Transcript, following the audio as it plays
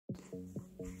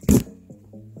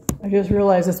I just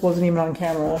realized this wasn't even on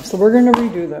camera, so we're gonna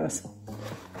redo this.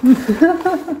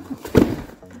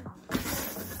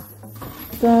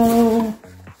 So,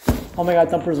 oh my god,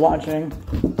 Thumper's watching.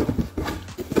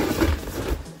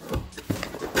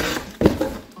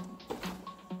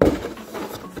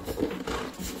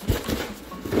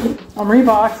 I'm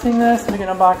reboxing this and we're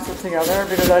gonna unbox it together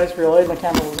because I just realized my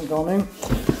camera wasn't filming.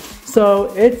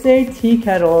 So it's a tea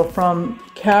kettle from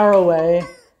Caraway,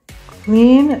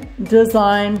 clean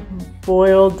design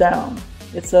boiled down.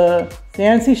 It's a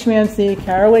fancy schmancy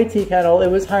Caraway tea kettle. It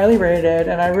was highly rated,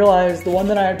 and I realized the one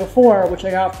that I had before, which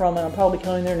I got from, and I'm probably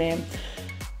killing their name,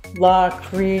 La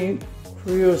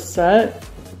Creusette.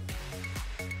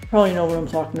 Probably know what I'm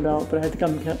talking about, but I think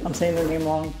I'm saying their name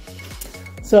wrong.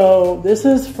 So this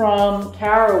is from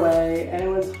Caraway, and it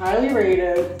was highly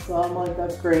rated, so I'm like,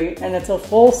 that's great. And it's a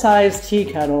full-size tea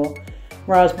kettle,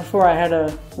 whereas before I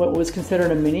had what was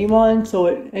considered a mini one, so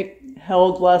it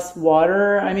held less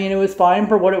water. I mean, it was fine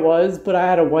for what it was, but I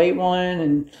had a white one,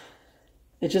 and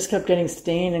it just kept getting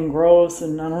stained and gross,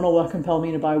 and I don't know what compelled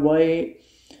me to buy white,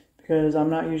 because I'm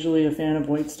not usually a fan of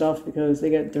white stuff because they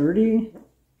get dirty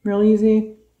real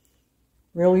easily.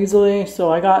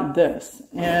 So I got this,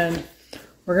 and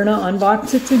we're gonna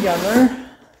unbox it together.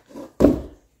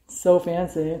 It's so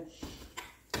fancy.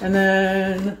 And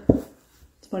then,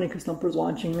 it's funny because Thumper's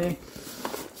watching me.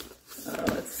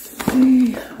 Let's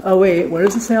see. Oh wait, what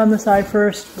does it say on the side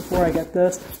first before I get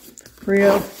this for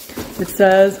you? It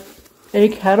says, a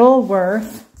kettle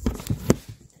worth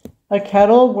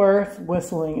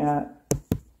whistling at.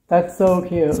 That's so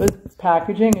cute. This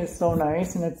packaging is so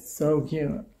nice and it's so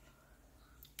cute.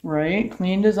 Right?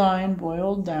 Clean design,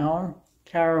 boiled down.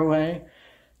 Caraway.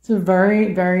 It's a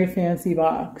very, very fancy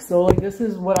box. So like this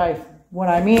is what I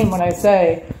mean when I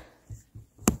say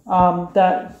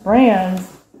that brands,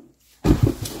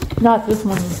 not this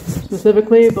one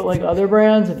specifically, but like other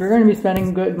brands, if you're going to be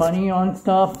spending good money on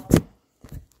stuff,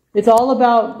 it's all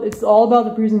about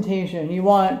the presentation. You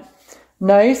want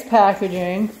nice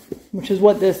packaging, which is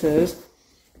what this is.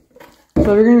 So if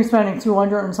you're going to be spending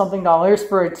 $200 and something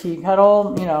for a tea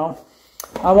kettle, you know,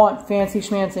 I want fancy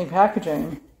schmancy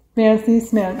packaging. Fancy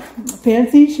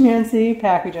schmancy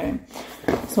packaging.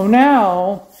 So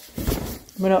now,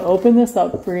 I'm going to open this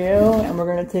up for you, and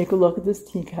we're going to take a look at this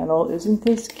tea kettle. Isn't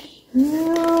this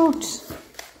cute?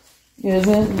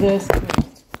 Isn't this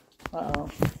cute? Uh-oh.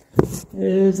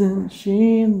 Isn't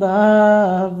she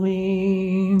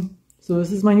lovely? So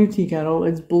this is my new tea kettle.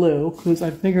 It's blue, because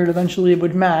I figured eventually it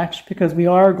would match, because we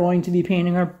are going to be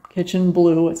painting our kitchen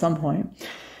blue at some point.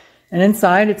 And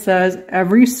inside it says,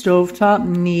 every stovetop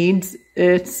needs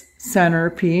its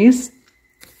centerpiece,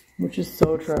 which is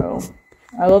so true.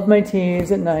 I love my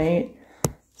teas at night,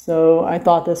 so I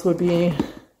thought this would be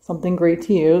something great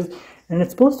to use. And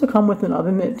it's supposed to come with an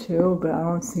oven mitt too, but I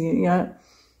don't see it yet.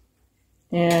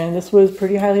 And this was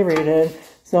pretty highly rated.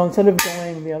 So instead of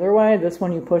going the other way, this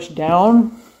one you push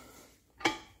down,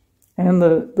 and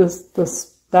the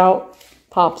spout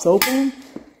pops open.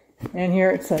 And here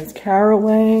it says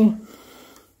Caraway.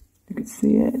 You can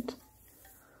see it.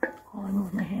 Oh, I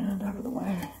move my hand out of the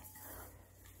way.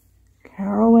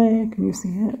 Caraway, can you see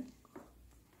it?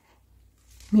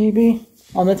 Maybe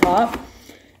on the top.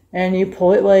 And you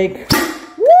pull it like,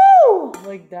 woo!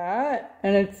 Like that.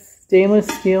 And it's stainless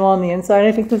steel on the inside,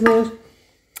 I think this is.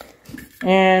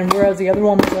 And whereas the other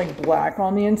one was like black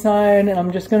on the inside. And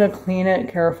I'm just going to clean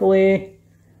it carefully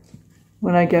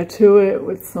when I get to it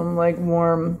with some like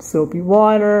warm soapy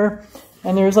water.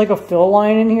 And there's like a fill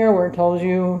line in here where it tells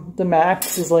you the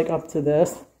max is like up to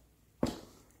this. You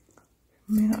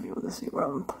may not be able to see what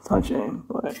I'm touching,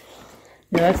 but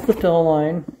yeah, that's the fill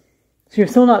line. So you're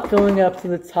still not filling it up to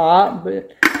the top,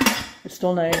 but it's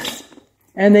still nice.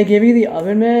 And they give you the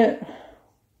oven mitt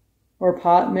or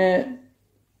pot mitt,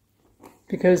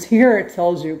 because here it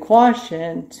tells you,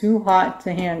 caution, too hot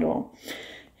to handle.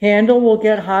 Handle will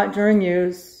get hot during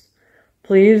use.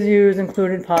 Please use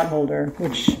included pot holder,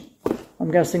 which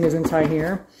I'm guessing is inside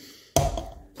here.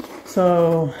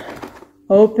 So,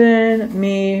 open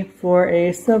me for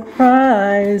a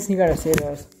surprise. You gotta see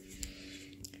this.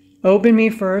 Open me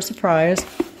for a surprise.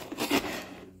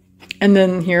 And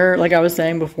then here, like I was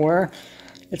saying before,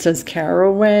 it says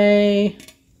Caraway,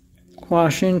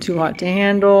 caution, too hot to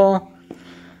handle.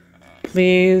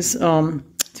 Please,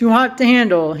 too hot to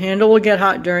handle. Handle will get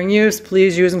hot during use.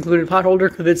 Please use included pot holder,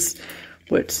 because it's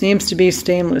what seems to be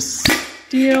stainless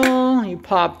steel. You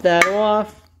pop that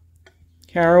off.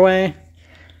 Caraway.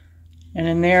 And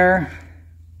in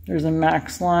there's a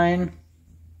max line.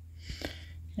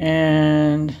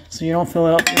 And so you don't fill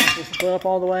it up. You don't have to fill it up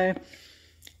all the way.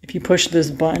 If you push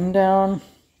this button down,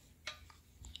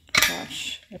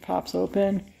 It pops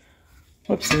open.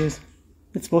 Whoopsies.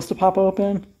 It's supposed to pop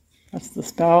open. That's the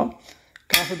spout.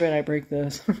 God forbid I break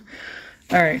this.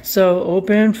 Alright, so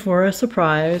open for a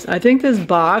surprise. I think this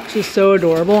box is so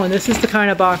adorable, and this is the kind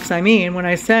of box I mean when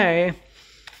I say,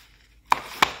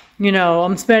 you know,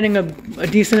 I'm spending a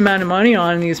decent amount of money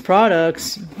on these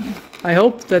products. I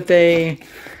hope that they,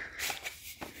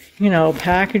 you know,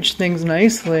 package things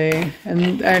nicely,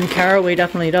 and Caraway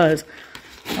definitely does.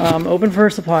 Open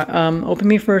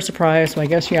me for a surprise, so I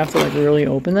guess you have to like really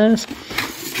open this.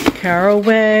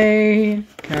 Caraway.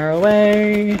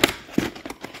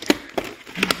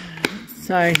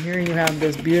 Inside here you have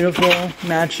this beautiful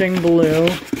matching blue.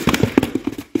 I'm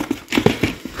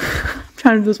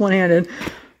trying to do this one-handed.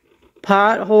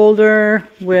 Pot holder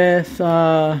with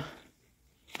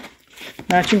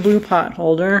matching blue pot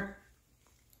holder.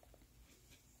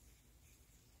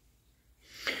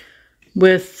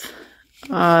 With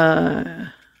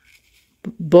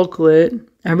booklet.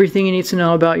 Everything you need to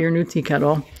know about your new tea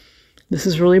kettle. This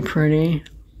is really pretty.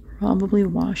 Probably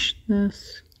wash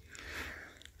this.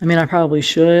 I mean, I probably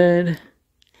should.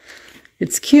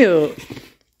 It's cute.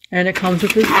 And it comes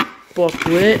with this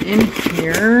booklet in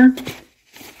here.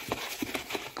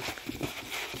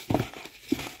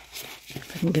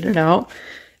 If I can get it out.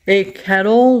 A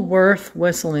kettle worth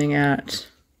whistling at.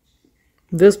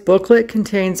 This booklet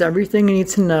contains everything you need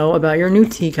to know about your new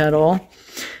tea kettle.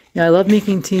 Yeah, I love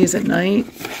making teas at night.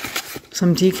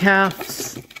 Some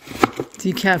decaf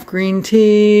green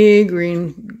tea,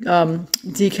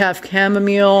 decaf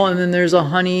chamomile, and then there's a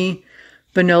honey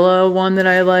vanilla one that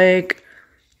I like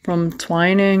from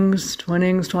Twinings.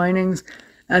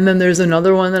 And then there's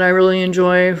another one that I really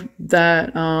enjoy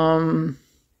that from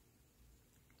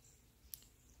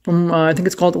I think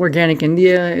it's called Organic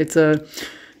India. It's a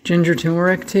ginger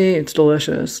turmeric tea. It's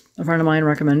delicious. A friend of mine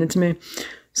recommended it to me.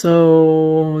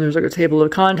 So there's like a table of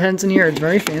contents in here. It's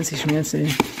very fancy schmancy.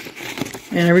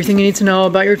 And everything you need to know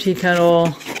about your tea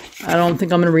kettle. I don't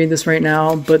think I'm going to read this right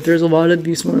now, but there's a lot of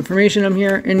useful information in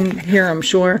here, I'm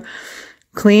sure.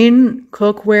 Clean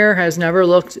cookware has never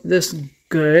looked this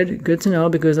good. Good to know,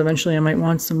 because eventually I might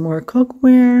want some more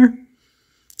cookware.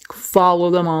 Follow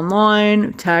them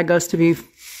online. Tag us to be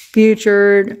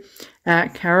featured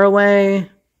at Caraway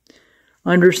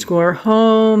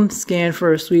 _home. Scan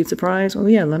for a sweet surprise. Oh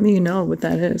yeah, let me know what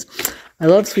that is. I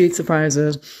love sweet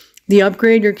surprises. The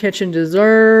upgrade your kitchen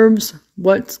deserves.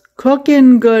 What's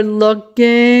cooking good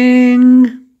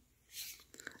looking?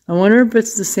 I wonder if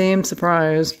it's the same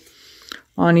surprise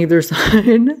on either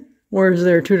side, or is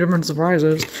there two different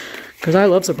surprises? Because I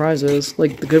love surprises,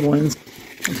 like the good ones,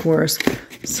 of course.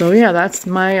 So yeah, that's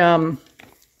my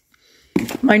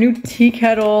my new tea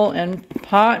kettle and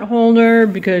pot holder,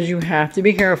 because you have to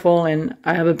be careful, and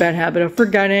I have a bad habit of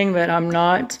forgetting that I'm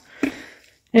not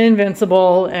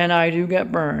invincible and I do get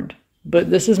burned. But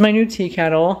this is my new tea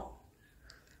kettle.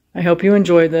 I hope you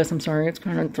enjoyed this. I'm sorry it's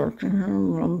kind of dark in here.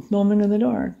 I'm filming in the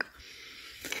dark.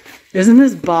 Isn't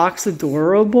this box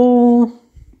adorable?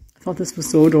 I thought this was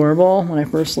so adorable when I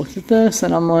first looked at this,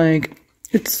 and I'm like,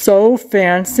 it's so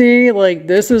fancy. Like,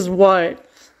 this is what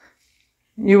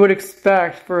you would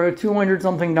expect for a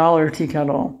 $200-something tea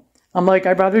kettle. I'm like,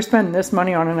 I'd rather spend this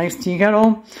money on a nice tea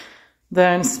kettle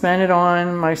than spend it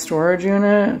on my storage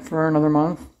unit for another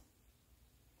month.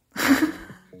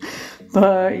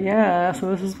 But yeah,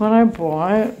 so this is what I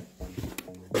bought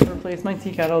to replace my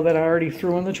tea kettle that I already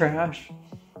threw in the trash.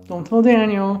 Don't tell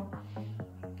Daniel.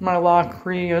 My La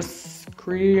Creoset.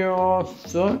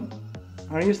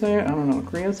 How do you say it? I don't know.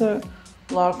 Creoset?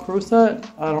 La Creuset?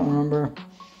 I don't remember.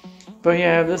 But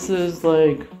yeah, this is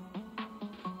like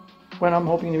what I'm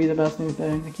hoping to be the best new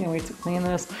thing. I can't wait to clean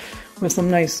this with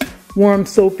some nice warm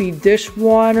soapy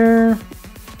dishwater.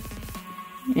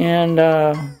 And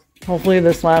hopefully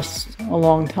this lasts a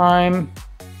long time,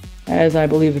 as I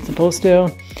believe it's supposed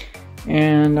to.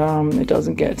 And it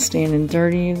doesn't get stained and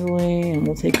dirty easily, and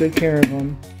we'll take good care of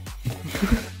them.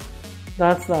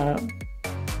 That's that.